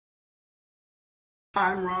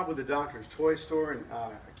Hi, I'm Rob with the Doctor's Toy Store and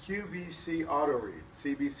QBC Autoread,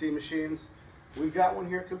 CBC machines. We've got one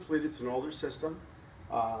here complete. It's an older system,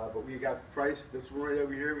 but we got the price. This one right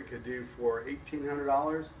over here we could do for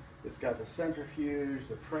 $1,800. It's got the centrifuge,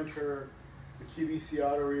 the printer, the QBC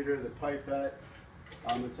Autoreader, the pipette.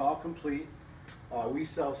 It's all complete. We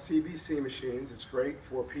sell CBC machines. It's great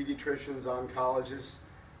for pediatricians, oncologists.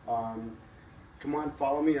 Come on,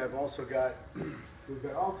 follow me. I've also got we've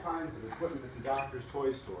got all kinds of equipment at the Doctor's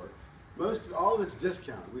Toy Store. All of it's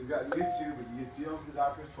discounted. We've got YouTube, but you get deals at the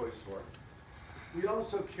Doctor's Toy Store. We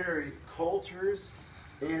also carry Coulters,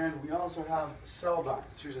 and we also have Celdines.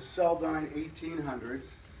 Here's a Celdine 1800,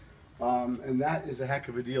 and that is a heck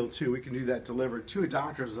of a deal too. We can do that delivered to a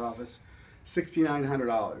doctor's office,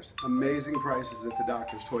 $6,900. Amazing prices at the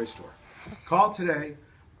Doctor's Toy Store. Call today,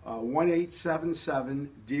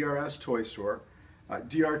 1-877-DRS Toy Store.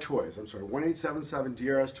 DR Toys, I'm sorry, 1-877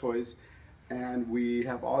 DRS Toys, and we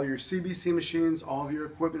have all your CBC machines, all of your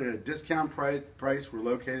equipment at a discount price. We're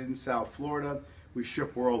located in South Florida. We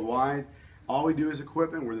ship worldwide. All we do is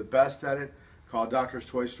equipment. We're the best at it. Call Doctor's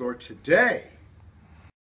Toy Store today.